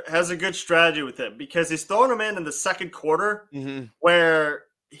 Budenholzer has a good strategy with him because he's throwing him in the second quarter where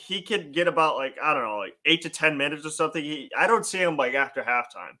he could get about 8 to 10 minutes or something. I don't see him after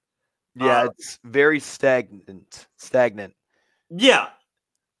halftime. Yeah, it's very stagnant. Yeah.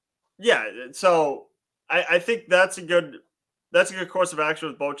 Yeah, so I think that's a good course of action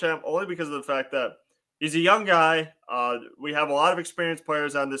with Beauchamp, only because of the fact that he's a young guy. We have a lot of experienced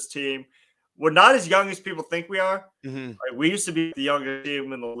players on this team. We're not as young as people think we are. We used to be the youngest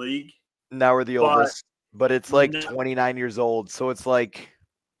team in the league. Now we're the oldest, but it's 29 years old, so it's now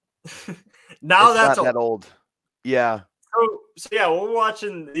it's that's not that old. Yeah. So yeah, we're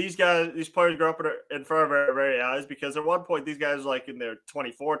watching these players grow up in front of our very eyes because at one point these guys were in their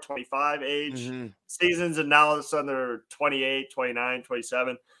 24, 25 age seasons, and now all of a sudden they're 28, 29,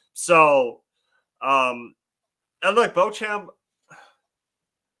 27. So, and look, Beauchamp,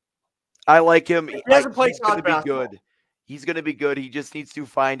 I like him. He hasn't played he's going to be good. He's going to be good. He just needs to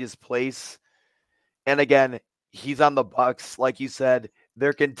find his place. And again, he's on the Bucks, like you said.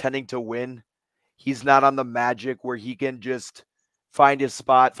 They're contending to win. He's not on the Magic where he can just find his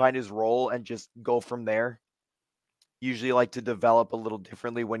spot, find his role, and just go from there. Usually like to develop a little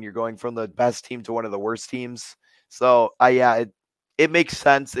differently when you're going from the best team to one of the worst teams. So, it makes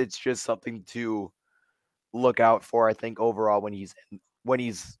sense. It's just something to look out for, I think, overall when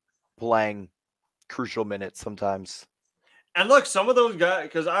he's playing crucial minutes sometimes. And look, some of those guys,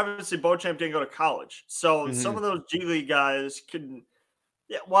 because obviously Beauchamp didn't go to college, so some of those G League guys can,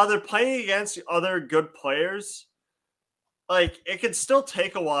 while they're playing against other good players, it can still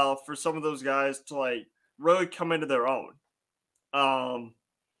take a while for some of those guys to really come into their own.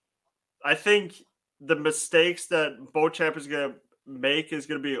 I think the mistakes that Beauchamp is going to make is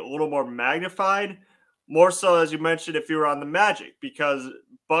going to be a little more magnified, more so as you mentioned if you were on the Magic, because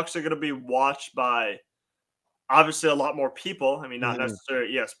Bucks are going to be watched by obviously a lot more people. I mean, not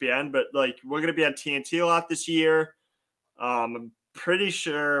necessarily ESPN, but we're going to be on TNT a lot this year. I'm pretty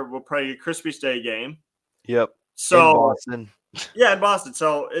sure we'll probably get Christmas Day game. Yep. So in Boston. Yeah, in Boston.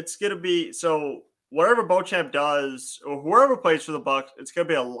 So it's going to be whatever Beauchamp does or whoever plays for the Bucks, it's going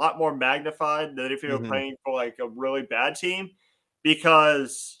to be a lot more magnified than if you were playing for a really bad team,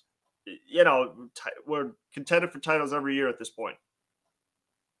 because we're contended for titles every year at this point.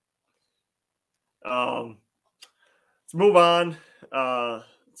 Let's move on. Let's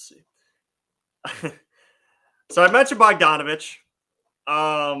see. So I mentioned Bogdanovich.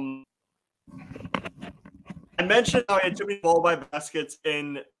 I mentioned how he had too many ball-by baskets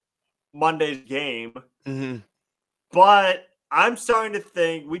in Monday's game. But I'm starting to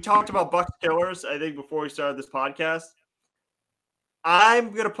think, we talked about Bucks killers, I think, before we started this podcast. I'm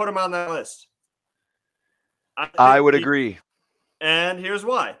going to put him on that list. I would agree. And here's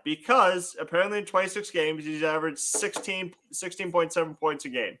why. Because apparently in 26 games, he's averaged 16.7 points a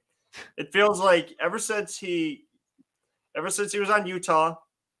game. It feels like ever since he was on Utah,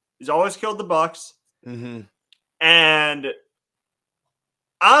 he's always killed the Bucks. And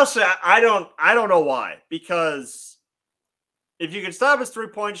Honestly, I don't know why. Because if you can stop his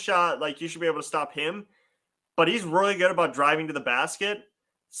 3-point shot, like you should be able to stop him. But he's really good about driving to the basket.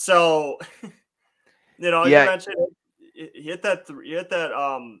 So, you mentioned he hit that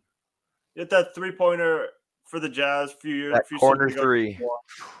 3-pointer for the Jazz a few corner seasons ago. three.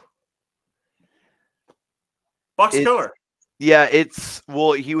 Bucks killer. Yeah,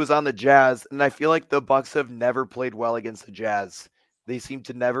 he was on the Jazz, and I feel like the Bucks have never played well against the Jazz. They seem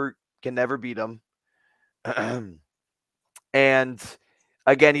to can never beat them. And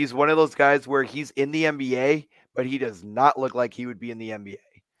again, he's one of those guys where he's in the NBA, but he does not look like he would be in the NBA.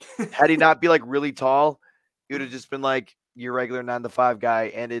 Had he not be like really tall, he would have just been like your regular 9-to-5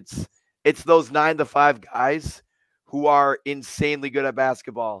 guy. And it's those 9-to-5 guys who are insanely good at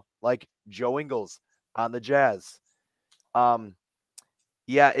basketball, like Joe Ingles on the Jazz.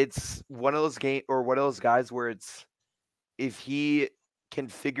 Yeah, it's one of those guys where if he can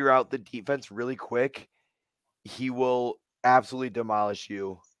figure out the defense really quick, he will absolutely demolish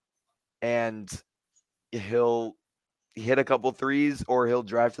you. And he'll hit a couple threes, or he'll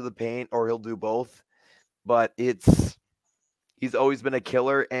drive to the paint, or he'll do both. But he's always been a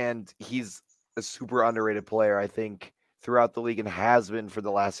killer, and he's a super underrated player, I think, throughout the league, and has been for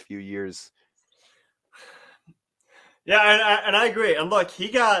the last few years. Yeah, and I agree. And look, he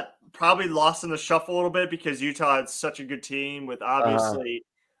got probably lost in the shuffle a little bit because Utah had such a good team with obviously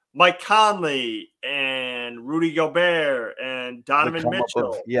Mike Conley and Rudy Gobert and Donovan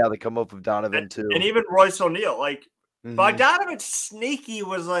Mitchell. The come up of Donovan too. And even Royce O'Neal. Like, Bogdanovich sneaky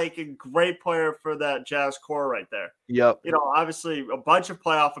was like a great player for that Jazz core right there. Yep. Obviously a bunch of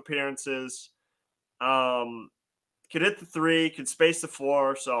playoff appearances. Could hit the three, could space the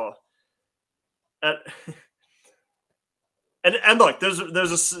floor. So And look,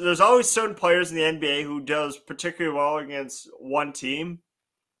 there's always certain players in the NBA who does particularly well against one team.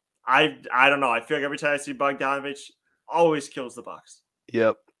 I don't know. I feel like every time I see Bogdanovich, always kills the Bucks.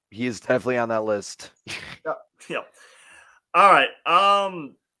 Yep, he is definitely on that list. Yep. All right.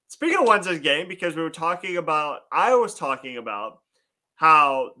 Speaking of Wednesday's game, because I was talking about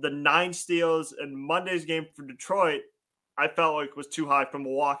how the 9 steals in Monday's game for Detroit, I felt like was too high for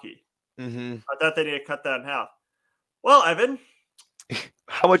Milwaukee. I thought they need to cut that in half. Well, Evan,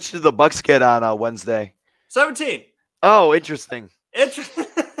 how much did the Bucks get on Wednesday? 17. Oh, interesting.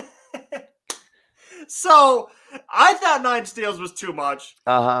 So I thought 9 steals was too much.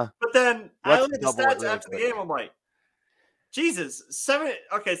 But then I looked at the stats after the game. I'm like, Jesus, 7.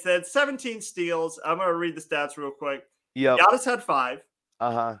 Okay, so they had 17 steals. I'm gonna read the stats real quick. Yep. Giannis had 5.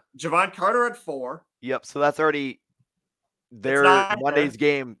 Javon Carter had 4. Yep. So that's already their Monday's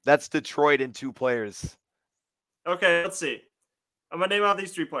game. That's Detroit and 2 players. Okay, let's see. I'm going to name out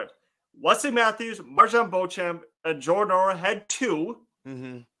these 3 players. Wesley Matthews, Marjan Beauchamp, and Jordan Nwora had 2.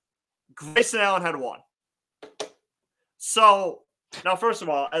 Grayson Allen had 1. So, now, first of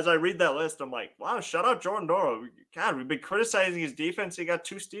all, as I read that list, I'm like, wow, shout out Jordan Nwora. God, we've been criticizing his defense. He got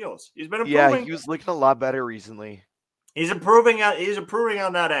 2 steals. He's been improving. Yeah, he was looking a lot better recently. He's improving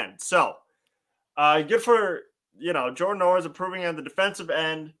on that end. So, good for, Jordan Nwora is improving on the defensive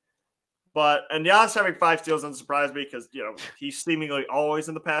end. And Giannis having 5 steals doesn't surprise me because, he's seemingly always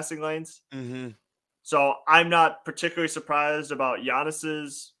in the passing lanes. So I'm not particularly surprised about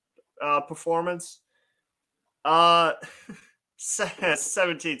Giannis's performance.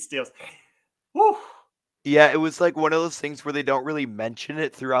 17 steals. Woo. Yeah, it was like one of those things where they don't really mention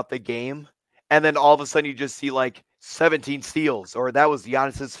it throughout the game. And then all of a sudden you just see like 17 steals, or that was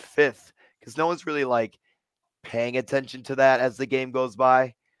Giannis's 5th, because no one's really like paying attention to that as the game goes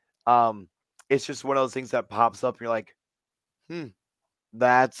by. It's just one of those things that pops up and you're like,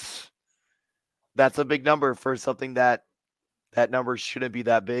 that's a big number for something that number shouldn't be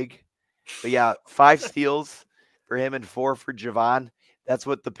that big. But yeah, 5 steals for him and 4 for Javon. That's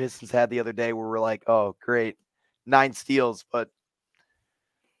what the Pistons had the other day, where we're like, oh, great, 9 steals, but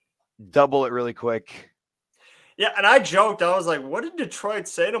double it really quick. Yeah, and I joked. I was like, what did Detroit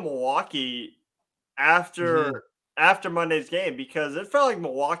say to Milwaukee after Monday's game? Because it felt like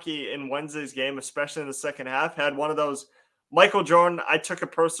Milwaukee in Wednesday's game, especially in the second half, had one of those Michael Jordan, I took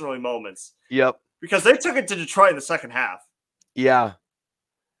it personally moments. Yep. Because they took it to Detroit in the second half. Yeah.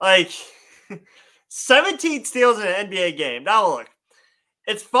 Like 17 steals in an NBA game. Now look,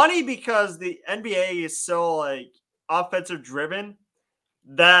 it's funny because the NBA is so like offensive driven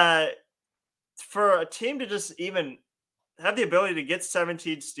that for a team to just even have the ability to get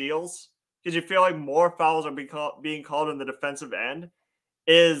 17 steals, because you feel like more fouls are being called in the defensive end,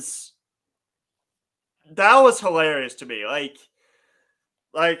 that was hilarious to me.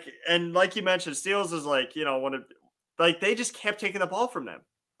 And like you mentioned, steals is like, they just kept taking the ball from them.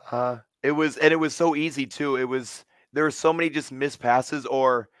 It was so easy too. There were so many just missed passes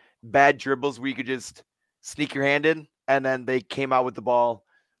or bad dribbles where you could just sneak your hand in and then they came out with the ball.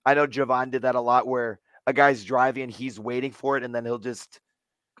 I know Javon did that a lot where a guy's driving and he's waiting for it and then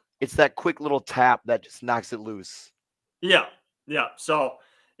it's that quick little tap that just knocks it loose. Yeah. Yeah. So,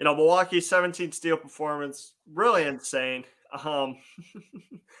 Milwaukee's 17 steal performance, really insane. Um,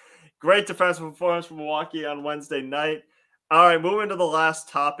 Great defensive performance from Milwaukee on Wednesday night. All right, moving to the last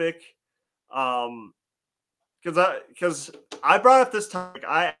topic. Because I brought up this topic,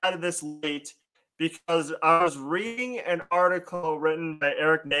 I added this late because I was reading an article written by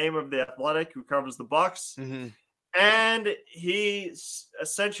Eric Name of The Athletic, who covers the Bucks, and he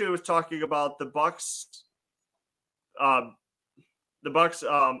essentially was talking about the Bucks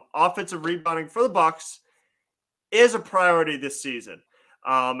offensive rebounding for the Bucks is a priority this season.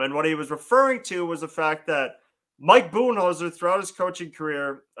 And what he was referring to was the fact that Mike Budenholzer, throughout his coaching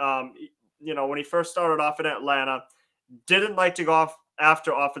career, when he first started off in Atlanta, didn't like to go off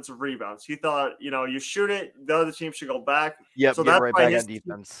after offensive rebounds. He thought, you shoot it, the other team should go back. Yep, so that's right back on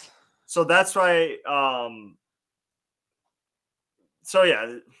defense. So that's why. So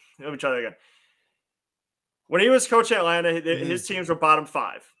yeah, let me try that again. When he was coaching Atlanta, his teams were bottom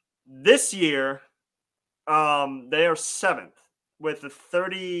 5. This year, they are 7th with a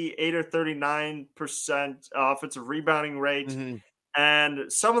 38 or 39% offensive rebounding rate.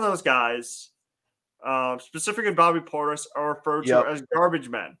 And some of those guys, specifically Bobby Portis, are referred to as garbage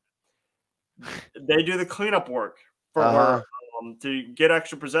men. They do the cleanup work for to get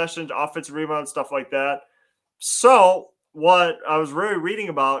extra possessions, offensive rebounds, stuff like that. So what I was really reading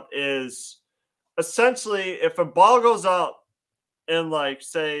about is essentially if a ball goes up in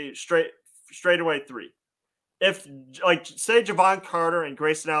say straightaway 3, if say Javon Carter and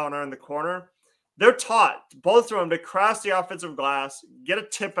Grayson Allen are in the corner, they're taught, both of them, to cross the offensive glass, get a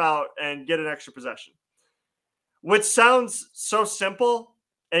tip out, and get an extra possession. Which sounds so simple,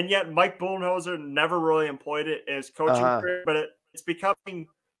 and yet Mike Budenholzer never really employed it in his coaching career, but it's become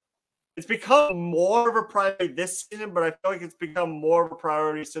more of a priority this season, but I feel like it's become more of a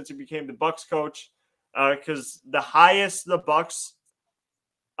priority since he became the Bucks coach, because the highest the Bucks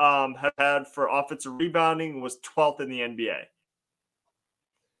have had for offensive rebounding was 12th in the NBA.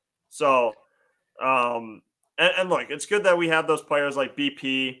 So, and look, it's good that we have those players like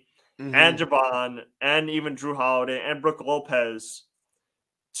BP and Javon and even Drew Holiday and Brook Lopez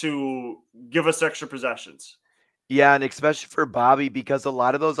to give us extra possessions. Yeah, and especially for Bobby, because a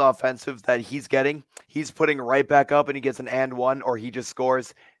lot of those offensives that he's getting, he's putting right back up and he gets an and one, or he just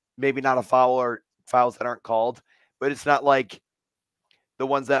scores, maybe not a foul or fouls that aren't called, but it's not like the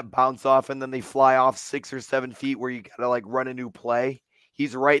ones that bounce off and then they fly off 6 or 7 feet where you got to run a new play.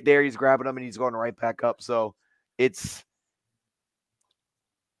 He's right there. He's grabbing them and he's going right back up. So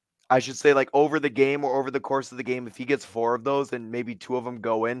I should say over the game or over the course of the game, if he gets 4 of those and maybe 2 of them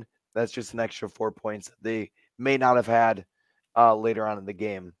go in, that's just an extra 4 points that they may not have had later on in the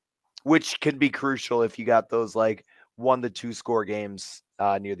game, which can be crucial if you got those 1 to 2 score games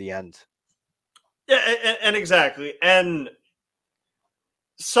near the end. Yeah, and exactly. And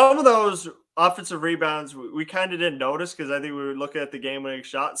some of those offensive rebounds we kind of didn't notice because I think we were looking at the game-winning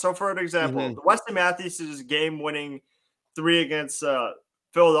shot. So, for an example, Wesley Matthews' game-winning 3 against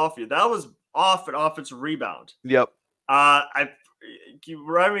Philadelphia, that was off an offensive rebound. Yep. I think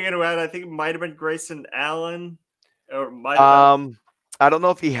it might have been Grayson Allen, or I don't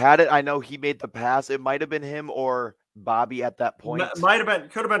know if he had it. I know he made the pass. It might have been him or Bobby at that point.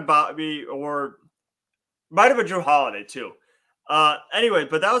 Could have been Bobby, or might have been Drew Holiday too. Anyway,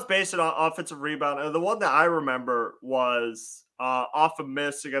 but that was based on offensive rebound. And the one that I remember was off a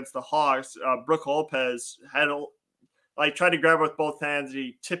miss against the Hawks. Brook Lopez had tried to grab it with both hands. And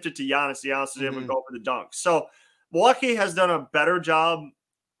he tipped it to Giannis. Giannis was able to go for the dunk. So Milwaukee has done a better job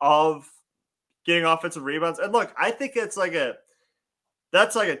of getting offensive rebounds. And look, I think it's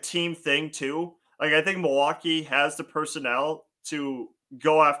that's a team thing too. I think Milwaukee has the personnel to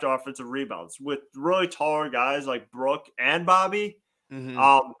go after offensive rebounds with really taller guys like Brook and Bobby, and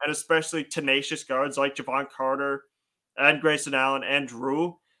especially tenacious guards like Javon Carter and Grayson Allen and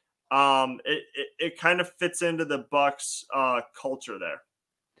Drew. It kind of fits into the Bucks culture there.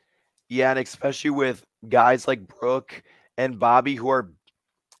 Yeah, and especially with guys like Brook and Bobby who are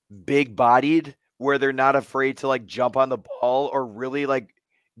big-bodied, where they're not afraid to jump on the ball or really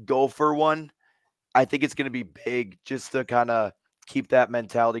go for one. I think it's going to be big just to kind of keep that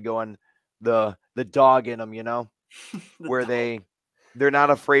mentality going, the dog in them, where they're not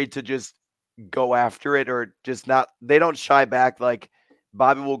afraid to just go after it, or just they don't shy back.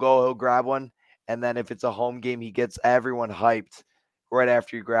 Bobby will go, he'll grab one, and then if it's a home game, he gets everyone hyped right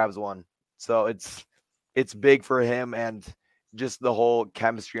after he grabs one. So it's big for him and just the whole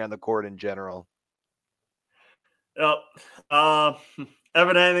chemistry on the court in general. Yep.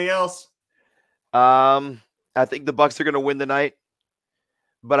 Evan, anything else? I think the Bucks are going to win tonight,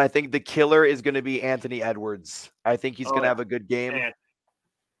 but I think the killer is going to be Anthony Edwards. I think he's going to have a good game,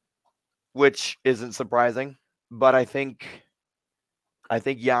 which isn't surprising. But I think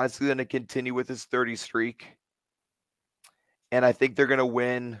Giannis is going to continue with his 30 streak, and I think they're going to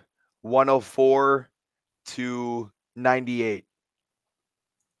win 104-98.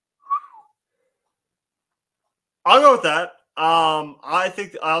 I'll go with that. I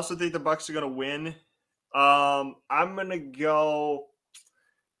also think the Bucks are going to win. I'm gonna go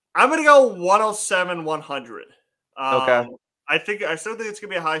 107-100. Okay. I still think it's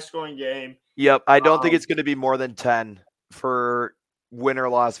gonna be a high scoring game. Yep. I don't think it's gonna be more than 10 for win or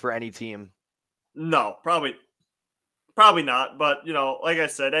loss for any team. No, probably not. But like I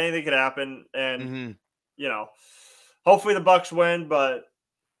said, anything could happen, and hopefully the Bucks win. But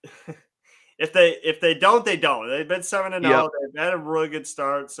if they don't, they don't. They've been 7-0. They've had a really good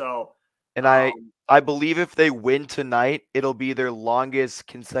start. So. And I believe if they win tonight, it'll be their longest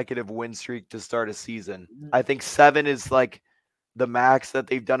consecutive win streak to start a season. I think 7 is like the max that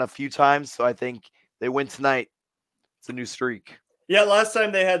they've done a few times. So I think they win tonight. It's a new streak. Yeah, last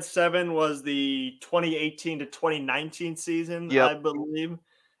time they had 7 was the 2018 to 2019 season, I believe,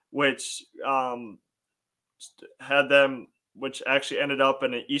 which had them, which actually ended up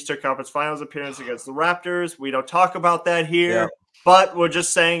in an Eastern Conference Finals appearance against the Raptors. We don't talk about that here. But we're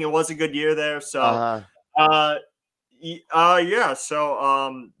just saying it was a good year there. So, yeah.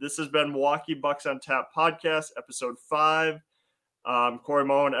 So, this has been Milwaukee Bucks on Tap podcast, episode 5. Corey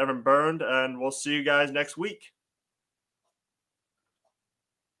Moe and Evan Burned, and we'll see you guys next week.